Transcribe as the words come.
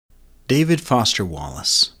David Foster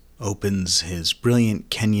Wallace opens his brilliant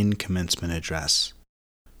Kenyan commencement address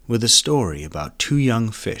with a story about two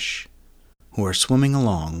young fish who are swimming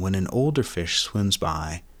along when an older fish swims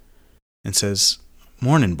by and says,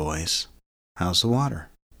 "Mornin', boys, how's the water?"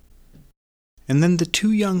 And then the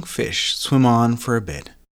two young fish swim on for a bit,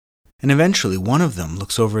 and eventually one of them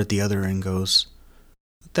looks over at the other and goes,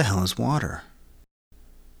 "What the hell is water?"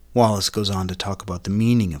 Wallace goes on to talk about the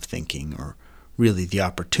meaning of thinking, or really the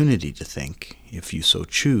opportunity to think, if you so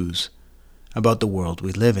choose, about the world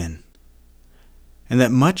we live in, and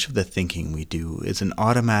that much of the thinking we do is an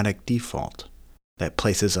automatic default that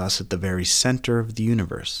places us at the very center of the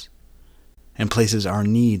universe, and places our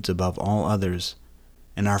needs above all others,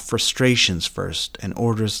 and our frustrations first, and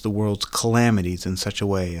orders the world's calamities in such a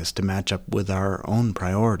way as to match up with our own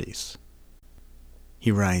priorities. He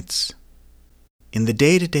writes, "In the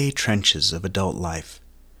day-to-day trenches of adult life,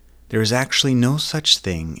 there is actually no such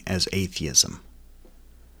thing as atheism.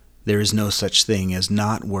 There is no such thing as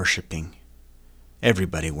not worshiping.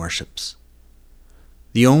 Everybody worships.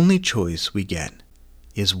 The only choice we get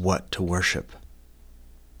is what to worship.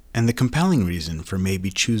 And the compelling reason for maybe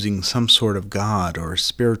choosing some sort of God or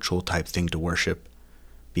spiritual type thing to worship,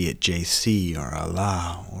 be it JC or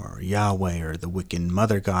Allah or Yahweh or the Wiccan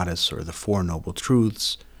Mother Goddess or the Four Noble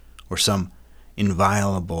Truths or some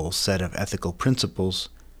inviolable set of ethical principles,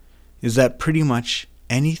 is that pretty much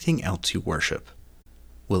anything else you worship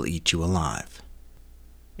will eat you alive.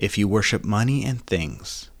 If you worship money and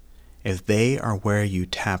things, if they are where you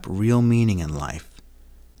tap real meaning in life,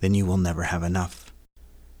 then you will never have enough.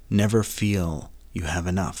 Never feel you have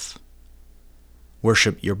enough.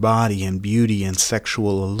 Worship your body and beauty and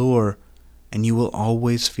sexual allure, and you will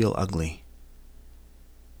always feel ugly.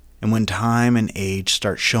 And when time and age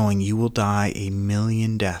start showing, you will die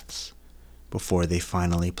 1,000,000 deaths before they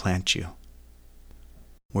finally plant you.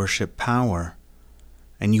 Worship power,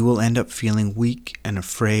 and you will end up feeling weak and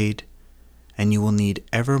afraid, and you will need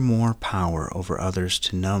ever more power over others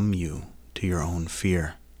to numb you to your own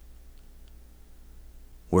fear.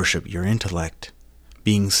 Worship your intellect,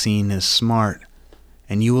 being seen as smart,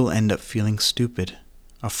 and you will end up feeling stupid,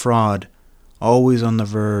 a fraud, always on the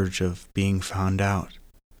verge of being found out.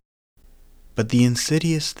 But the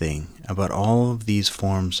insidious thing about all of these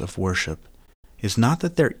forms of worship is not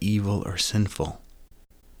that they're evil or sinful.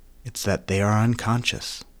 It's that they are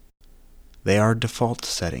unconscious. They are default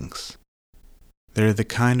settings. They're the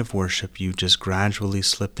kind of worship you just gradually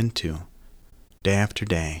slip into, day after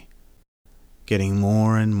day, getting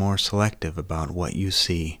more and more selective about what you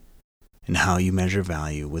see and how you measure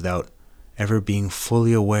value without ever being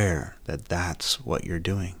fully aware that that's what you're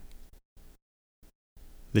doing.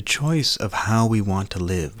 The choice of how we want to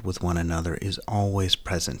live with one another is always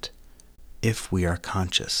present, if we are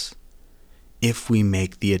conscious, if we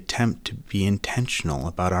make the attempt to be intentional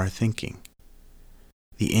about our thinking.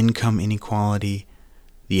 The income inequality,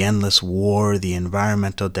 the endless war, the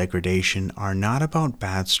environmental degradation are not about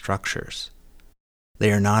bad structures.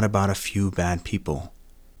 They are not about a few bad people.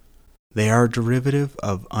 They are a derivative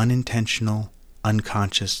of unintentional,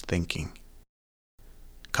 unconscious thinking.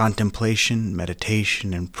 Contemplation,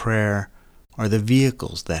 meditation, and prayer are the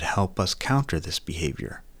vehicles that help us counter this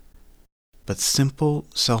behavior. But simple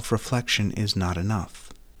self-reflection is not enough.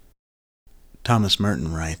 Thomas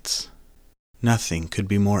Merton writes, "Nothing could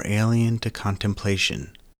be more alien to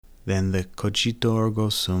contemplation than the cogito ergo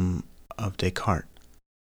sum of Descartes.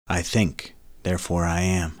 I think, therefore I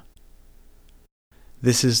am."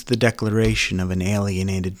 This is the declaration of an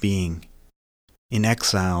alienated being, in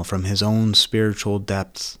exile from his own spiritual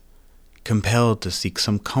depths, compelled to seek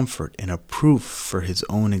some comfort in a proof for his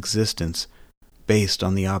own existence based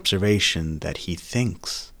on the observation that he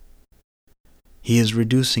thinks. He is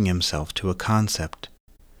reducing himself to a concept.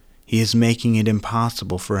 He is making it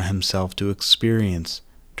impossible for himself to experience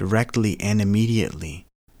directly and immediately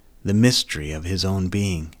the mystery of his own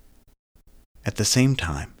being. At the same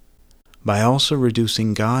time, by also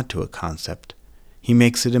reducing God to a concept, he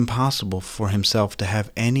makes it impossible for himself to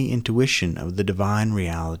have any intuition of the divine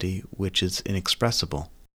reality which is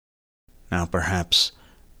inexpressible. Now perhaps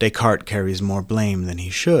Descartes carries more blame than he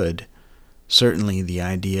should. Certainly the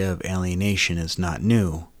idea of alienation is not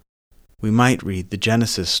new. We might read the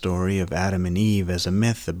Genesis story of Adam and Eve as a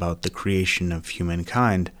myth about the creation of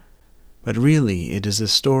humankind, but really it is a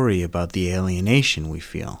story about the alienation we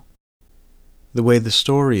feel. The way the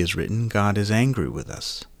story is written, God is angry with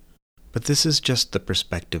us. But this is just the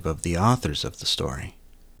perspective of the authors of the story.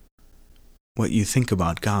 What you think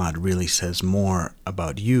about God really says more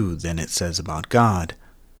about you than it says about God.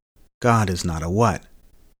 God is not a what.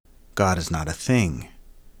 God is not a thing.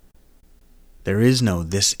 There is no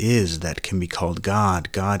this is that can be called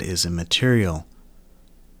God. God is immaterial.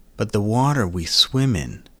 But the water we swim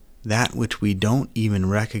in, that which we don't even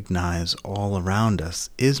recognize all around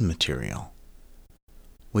us, is material.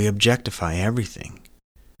 We objectify everything.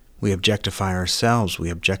 We objectify ourselves.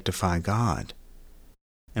 We objectify God.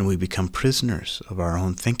 And we become prisoners of our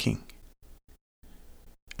own thinking.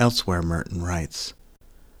 Elsewhere, Merton writes,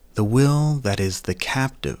 "The will that is the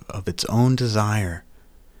captive of its own desire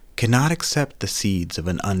cannot accept the seeds of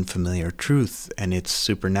an unfamiliar truth and its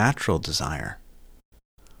supernatural desire.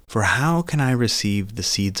 For how can I receive the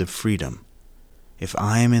seeds of freedom if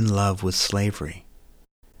I am in love with slavery?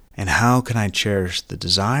 And how can I cherish the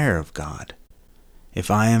desire of God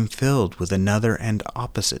if I am filled with another and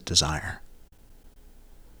opposite desire?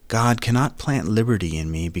 God cannot plant liberty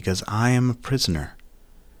in me because I am a prisoner,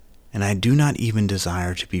 and I do not even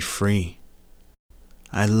desire to be free.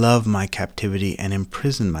 I love my captivity and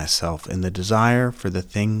imprison myself in the desire for the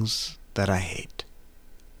things that I hate."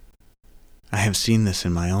 I have seen this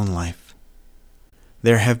in my own life.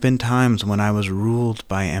 There have been times when I was ruled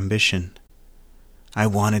by ambition. I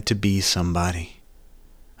wanted to be somebody.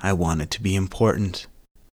 I wanted to be important.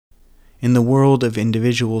 In the world of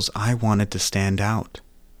individuals, I wanted to stand out.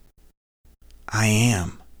 I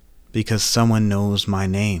am, because someone knows my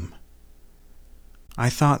name. I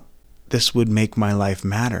thought this would make my life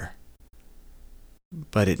matter,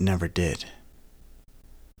 but it never did.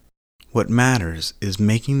 What matters is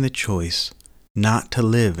making the choice not to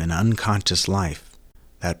live an unconscious life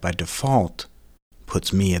that by default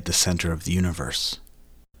puts me at the center of the universe.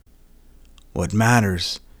 What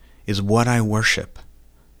matters is what I worship,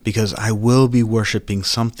 because I will be worshiping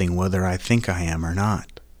something whether I think I am or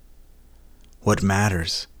not. What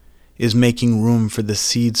matters is making room for the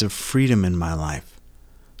seeds of freedom in my life,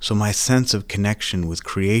 so my sense of connection with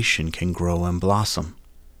creation can grow and blossom.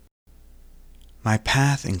 My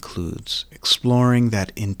path includes exploring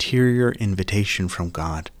that interior invitation from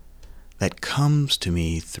God that comes to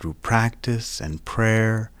me through practice and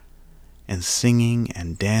prayer and singing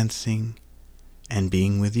and dancing and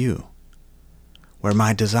being with you, where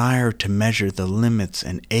my desire to measure the limits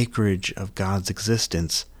and acreage of God's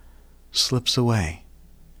existence slips away,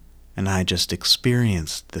 and I just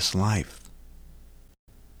experience this life.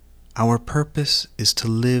 Our purpose is to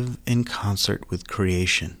live in concert with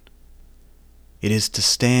creation. It is to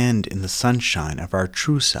stand in the sunshine of our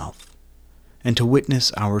true self and to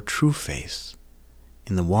witness our true face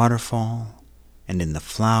in the waterfall and in the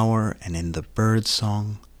flower and in the bird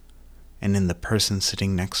song and in the person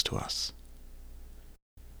sitting next to us.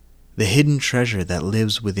 The hidden treasure that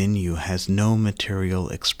lives within you has no material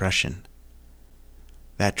expression.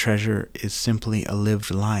 That treasure is simply a lived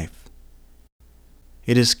life.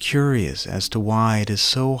 It is curious as to why it is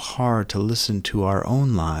so hard to listen to our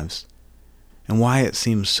own lives and why it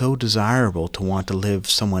seems so desirable to want to live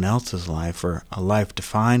someone else's life or a life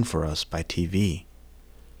defined for us by TV.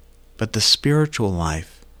 But the spiritual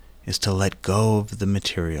life is to let go of the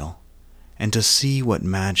material and to see what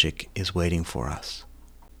magic is waiting for us.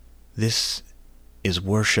 This is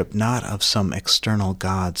worship not of some external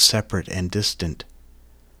God separate and distant,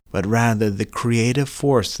 but rather the creative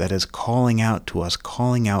force that is calling out to us,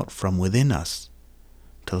 calling out from within us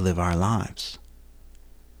to live our lives.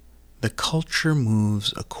 The culture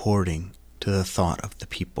moves according to the thought of the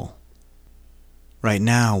people. Right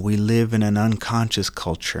now, we live in an unconscious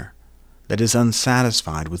culture that is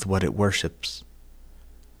unsatisfied with what it worships.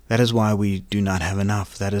 That is why we do not have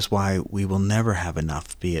enough. That is why we will never have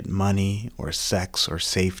enough, be it money or sex or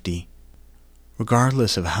safety.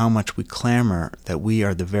 Regardless of how much we clamor that we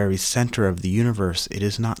are the very center of the universe, it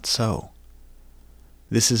is not so.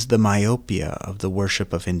 This is the myopia of the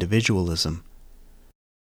worship of individualism.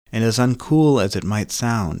 And as uncool as it might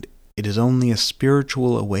sound, it is only a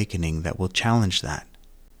spiritual awakening that will challenge that.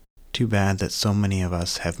 Too bad that so many of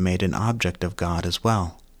us have made an object of God as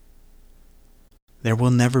well. There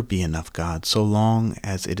will never be enough God so long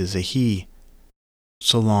as it is a He,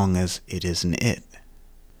 so long as it is an it.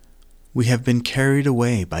 We have been carried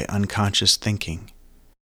away by unconscious thinking,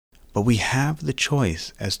 but we have the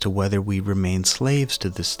choice as to whether we remain slaves to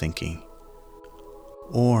this thinking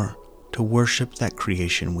or to worship that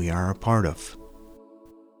creation we are a part of.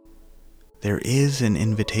 There is an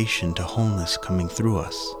invitation to wholeness coming through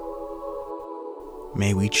us.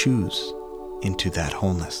 May we choose into that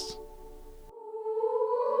wholeness.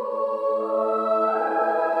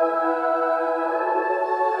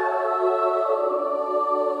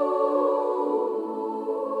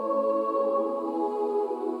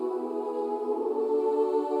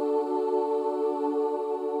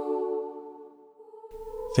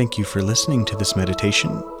 Thank you for listening to this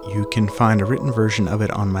meditation. You can find a written version of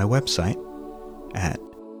it on my website at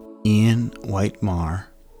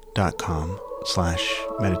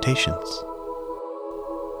ianwhitemarr.com/meditations.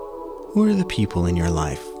 Who are the people in your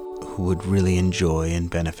life who would really enjoy and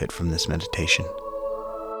benefit from this meditation?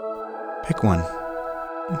 Pick one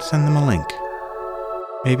and send them a link.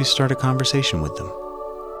 Maybe start a conversation with them.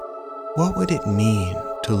 What would it mean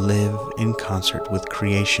to live in concert with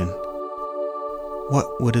creation?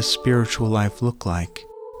 What would a spiritual life look like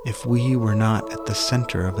if we were not at the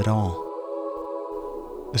center of it all?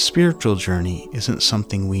 The spiritual journey isn't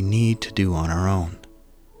something we need to do on our own.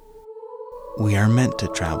 We are meant to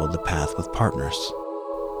travel the path with partners.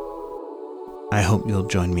 I hope you'll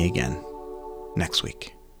join me again next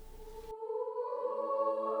week.